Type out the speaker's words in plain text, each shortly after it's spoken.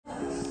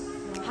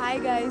Hi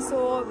guys,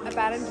 so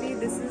apparently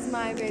this is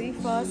my very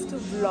first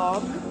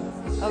vlog.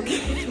 Okay.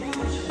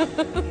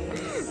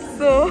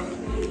 So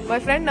my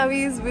friend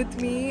Navi is with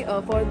me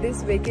for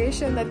this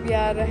vacation that we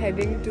are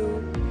heading to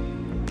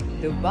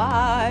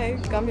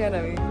Dubai. Come here,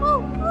 Navi.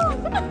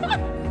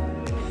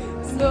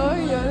 So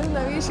here is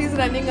Navi. She's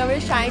running away,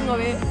 shying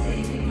away,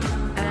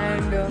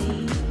 and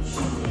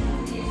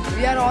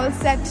we are all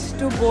set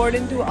to board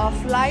into our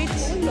flight.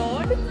 Oh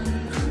Lord.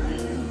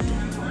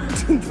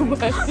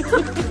 Dubai.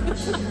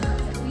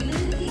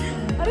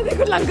 अरे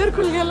देखो लंगर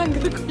खुल गया.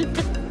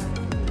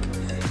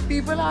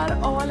 People are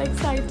all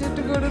excited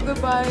to go to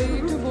Dubai,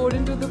 to board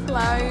into the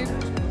flight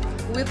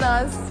with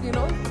us, you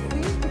know.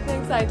 See, कितने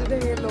excited है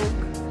ये लोग.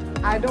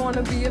 I don't want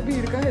to be a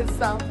भीड़ का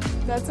हिस्सा.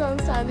 That's why I'm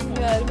standing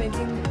here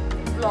making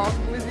vlog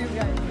with you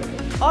guys.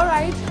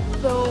 Alright,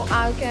 so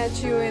I'll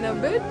catch you in a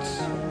bit.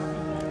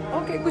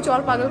 Okay, कुछ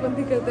और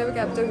पागलपंती करते हुए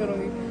कैप्चर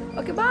करूँगी.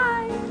 Okay,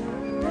 bye.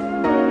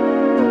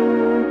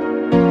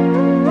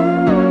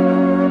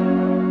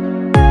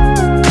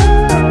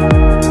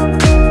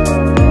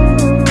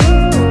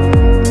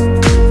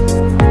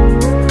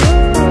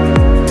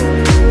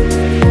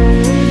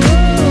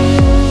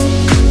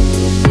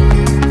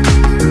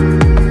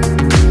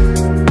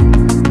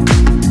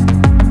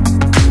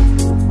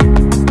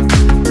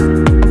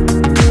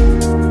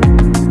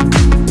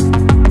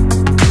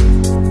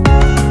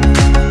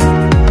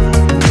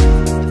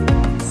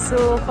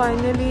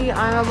 Finally,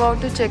 I'm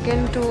about to check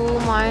into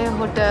my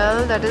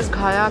hotel, that is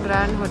Ghaya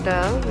Grand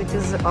Hotel, which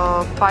is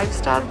a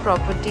 5-star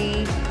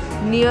property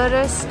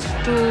nearest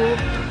to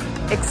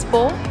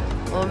Expo,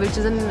 which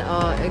is an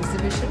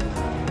exhibition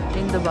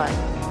in Dubai.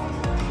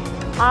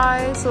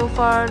 I so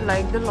far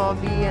like the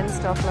lobby and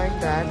stuff like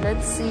that.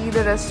 Let's see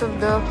the rest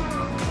of the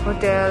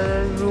hotel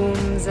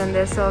rooms and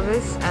their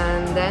service,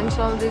 and then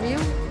shall review.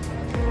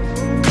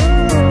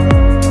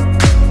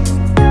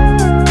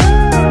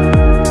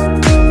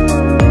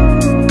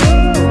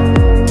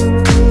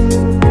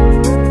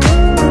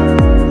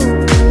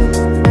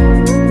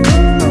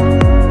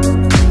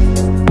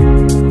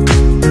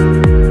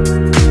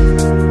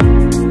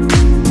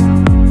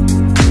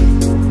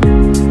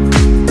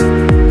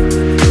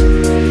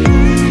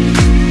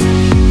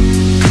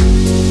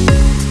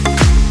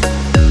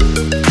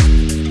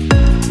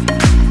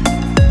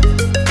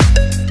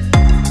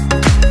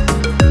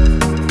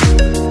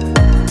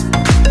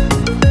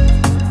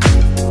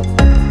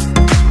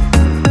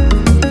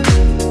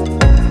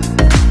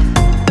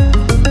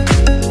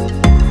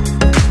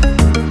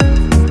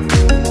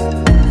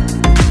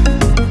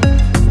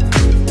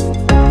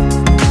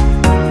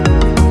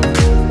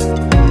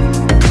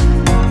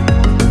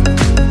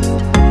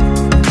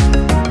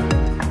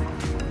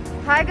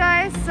 Hi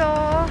guys, so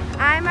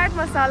I'm at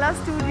Masala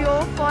studio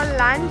for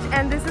lunch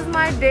and this is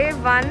my day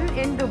 1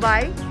 in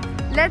Dubai.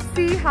 Let's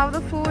see how the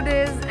food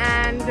is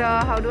and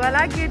how do I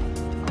like it.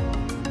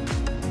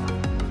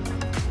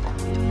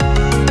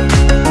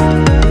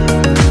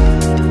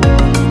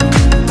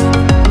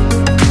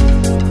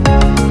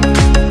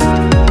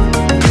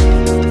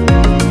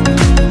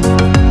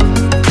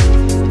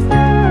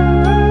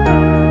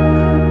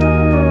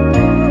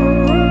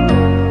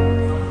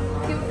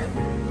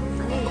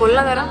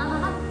 खोलना जरा.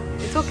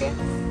 It's okay.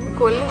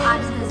 खोल ले.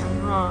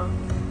 हाँ.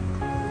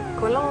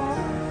 खोला मम्मा.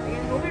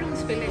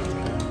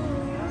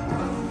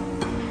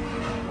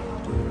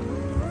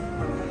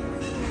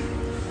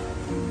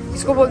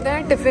 इसको बोलते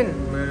हैं tiffin.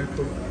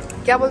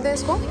 क्या बोलते हैं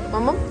इसको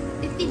मम्मा?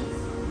 टिफिन.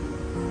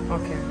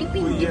 Okay.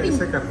 टिफिन.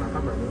 ऐसे करना था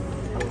पहले.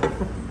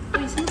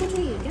 इसमें कुछ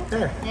नहीं है क्या?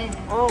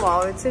 Oh wow,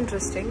 it's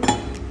interesting.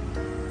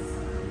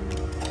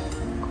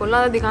 खोलना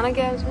दिखाना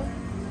क्या है उसमें?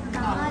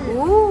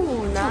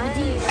 Ooh,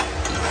 nice.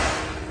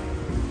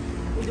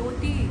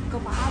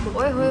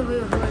 ओए होए होए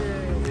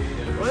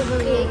ओए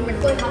होए. एक मिनट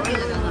कोई हाथ नहीं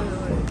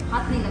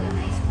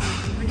लगाना इसको.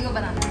 वीडियो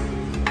बनाना है.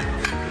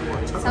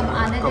 सब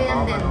आने दे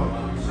एंड देन.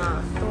 हाँ,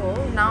 तो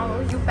now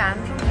you pan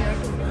from here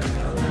to.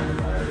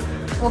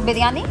 वो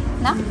बिरयानी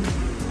ना?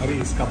 अरे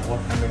इसका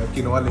बहुत है.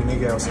 किनोवा लेने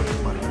गया उसे.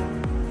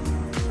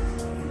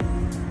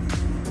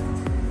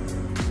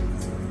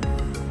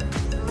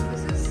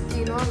 This is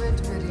quinoa with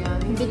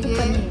biryani. With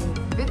paneer.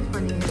 With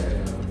paneer.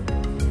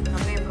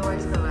 हमने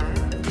improvise करवाया है.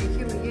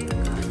 देखिए ये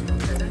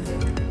presentation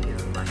है.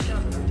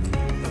 माशाल्लाह.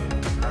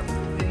 अब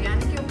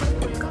बिरयानी के ऊपर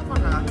फुल्का कौन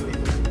लगा के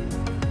देता है?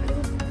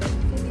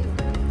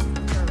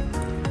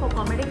 वो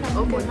कॉमेडी का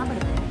बोलना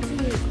पड़ता है.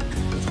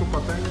 उसको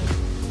पता है.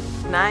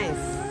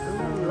 Nice.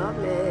 Ooh,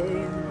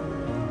 lovely.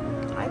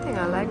 I think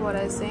I like what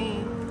I see.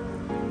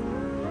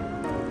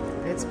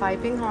 It's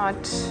piping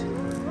hot.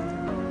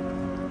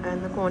 And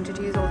the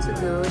quantity is also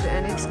good.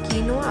 And it's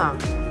quinoa.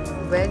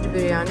 Veg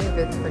biryani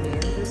with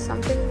paneer. This is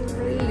something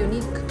very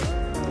unique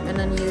and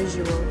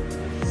unusual.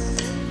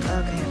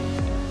 Okay.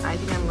 I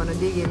think I'm gonna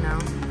dig in now.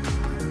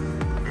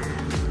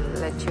 And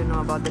let you know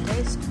about the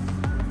taste.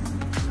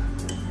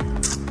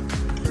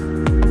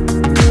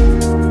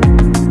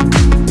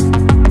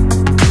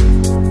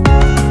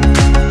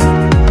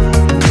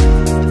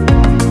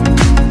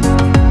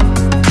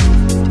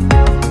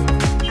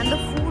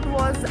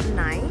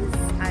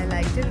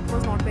 it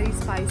was not very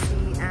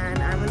spicy, and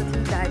I'm a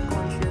little diet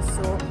conscious,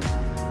 so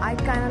I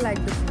kind of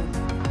like the food.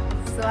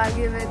 So I'll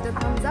give it a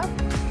thumbs up.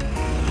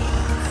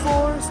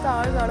 4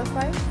 stars out of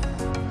 5.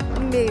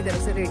 मेरी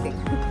तरफ से rating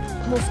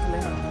मुफ्त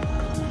में.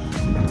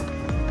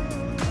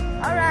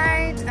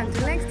 Alright,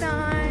 until next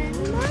time.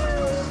 Bye.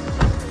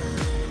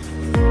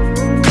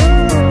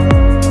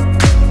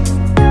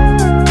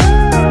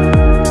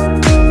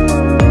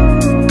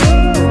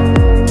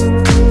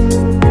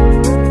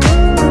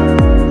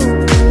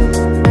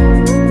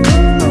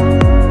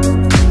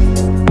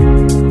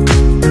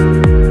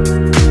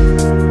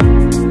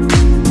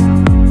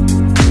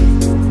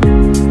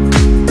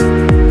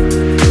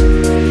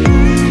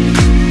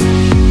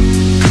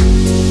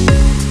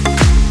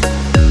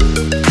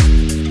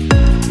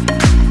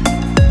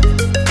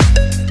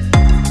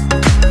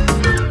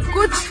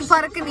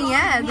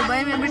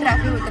 Dubai में भी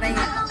traffic उतना ही है.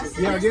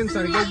 ये अगेन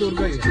साइकिल टूर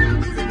का ही है.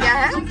 क्या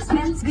है?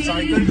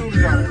 साइकिल टूर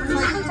का.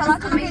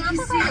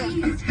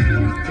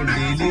 तो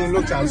डेली उन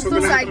लोग 400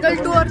 किलोमीटर साइकिल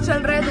टूर चल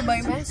रहे हैं दुबई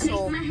में, so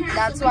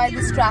that's why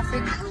this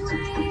traffic.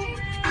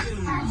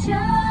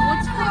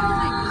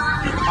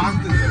 5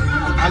 दिन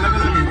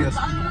अलग-अलग एरियाज.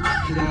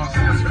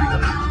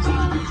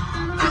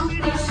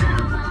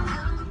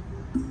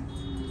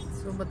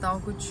 सो बताओ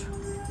कुछ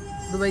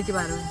दुबई के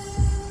बारे में.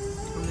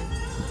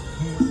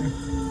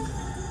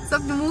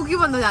 सब मुंह क्यों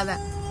बंद हो जाता है?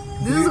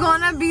 This is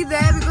gonna be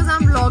there because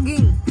I'm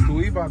vlogging. तू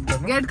ही बात कर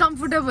ना. Get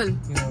comfortable.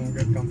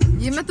 Get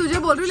comfortable. ये मैं तुझे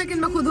बोल रही हूँ, लेकिन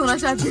मैं खुद होना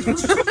चाहती हूँ.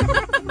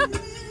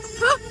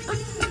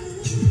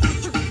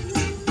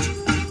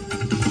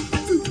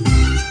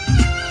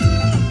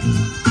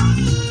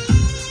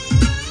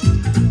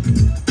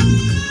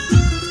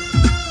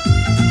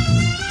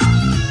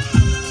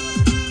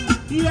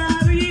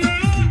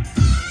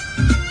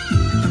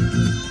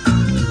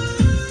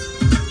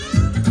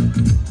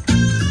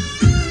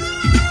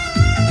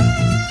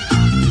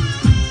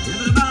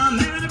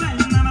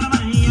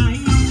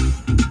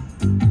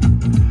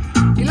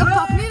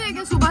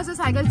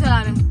 साइकिल चला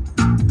रहे हैं,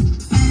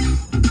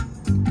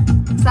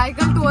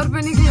 साइकिल टूर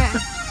पे निकले हैं.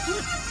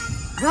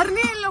 घर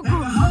नहीं है इन लोग को,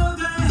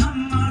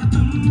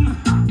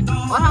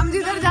 और हम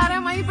जिधर जा रहे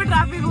हैं वहीं पे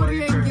ट्रैफिक हो रही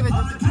है इनकी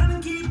वजह से.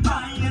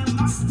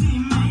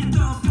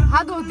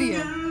 हद होती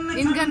है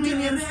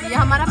इनकन्वीनियंस. ये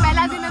हमारा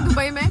पहला दिन है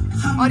दुबई में,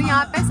 और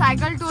यहाँ पे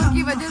साइकिल टूर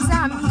की वजह से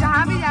हम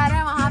जहाँ भी जा रहे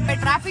हैं वहाँ पे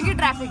ट्रैफिक ही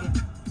ट्रैफिक है.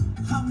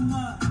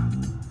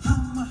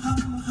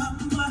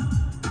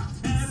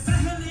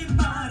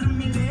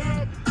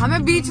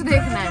 हमें बीच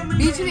देखना है.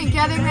 बीच नहीं,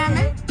 क्या देखना है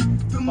हमें?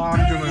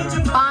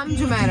 Palm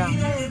Jumeirah.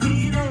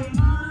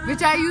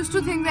 Which I used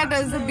to think that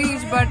is the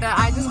beach, but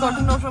I just got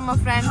to know from a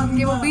friend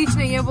कि वो बीच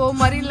नहीं है, वो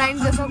मरीन लाइन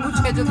जैसा कुछ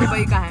है जो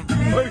दुबई का है.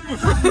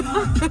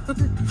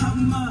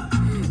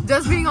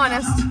 Just being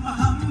honest.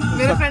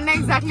 मेरे फ्रेंड ने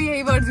exactly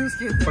यही वर्ड्स यूज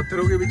किए थे.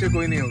 पत्थरों के पीछे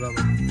कोई नहीं होगा.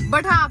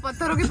 बट हाँ,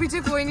 पत्थरों के पीछे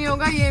कोई नहीं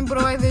होगा. ये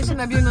इम्प्रोवाइजेशन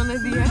अभी उन्होंने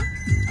दी है,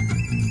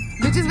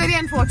 which is very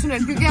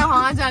unfortunate, क्योंकि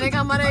वहाँ जाने का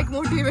हमारा एक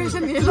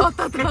मोटिवेशन ये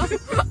होता था,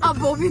 अब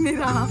वो भी नहीं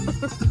रहा.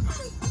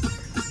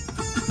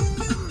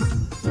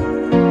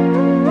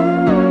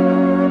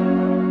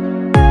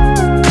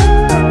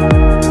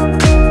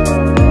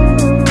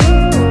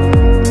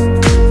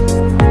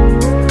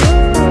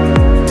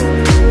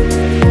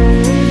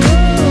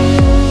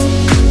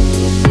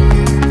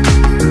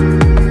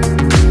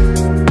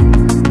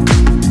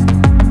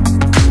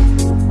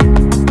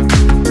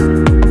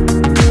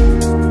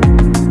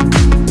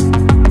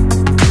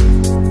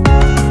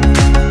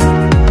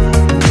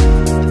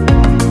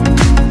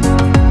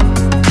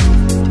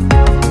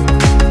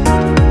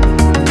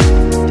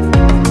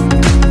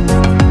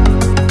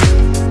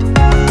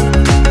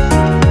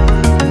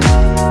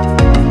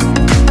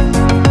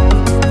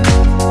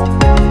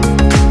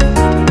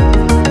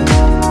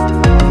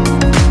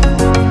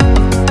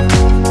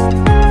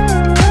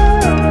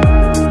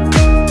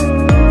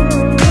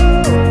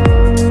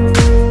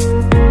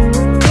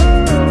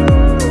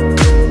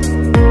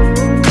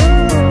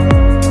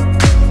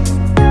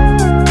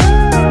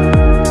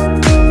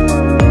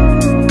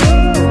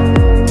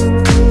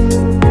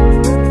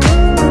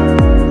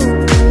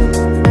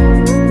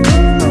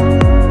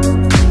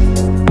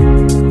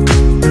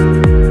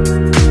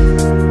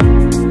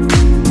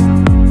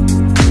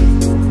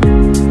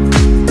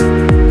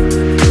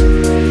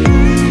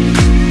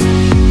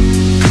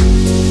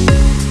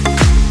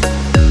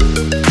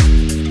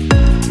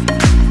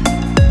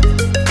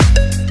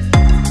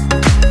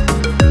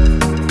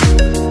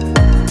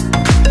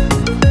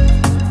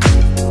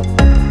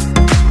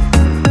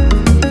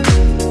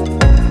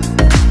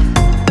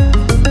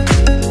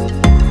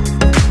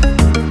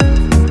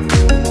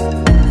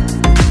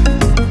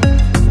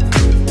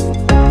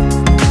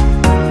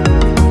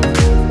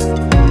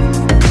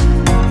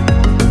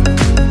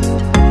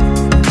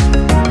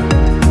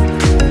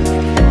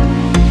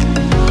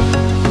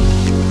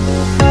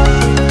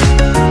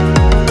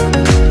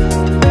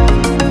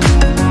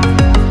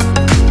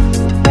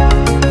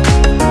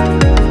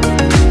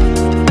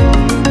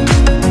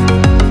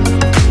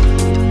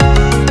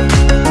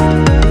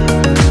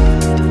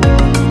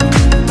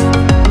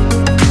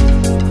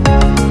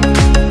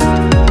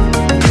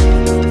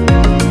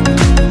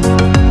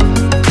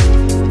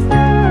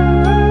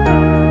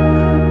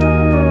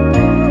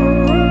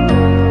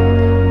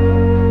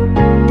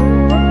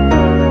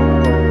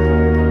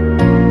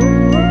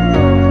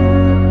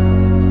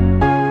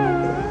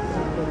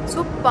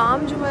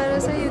 Palm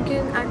Jumeirah se you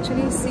can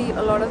actually see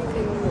a lot of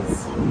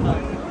things.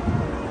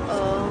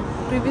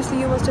 Previously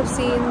you must have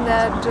seen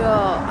that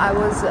I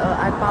was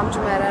at Palm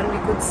Jumeirah and we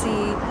could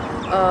see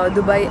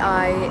Dubai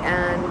Eye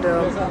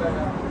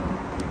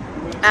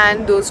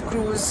and those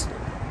cruise,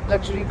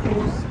 luxury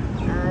cruise,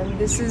 and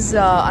this is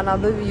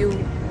another view.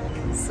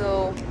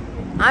 So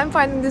I'm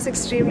finding this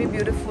extremely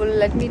beautiful.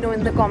 Let me know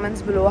in the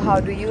comments below, how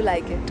do you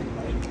like it?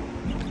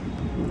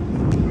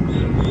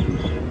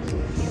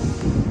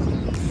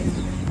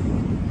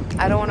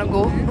 I don't want to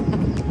go.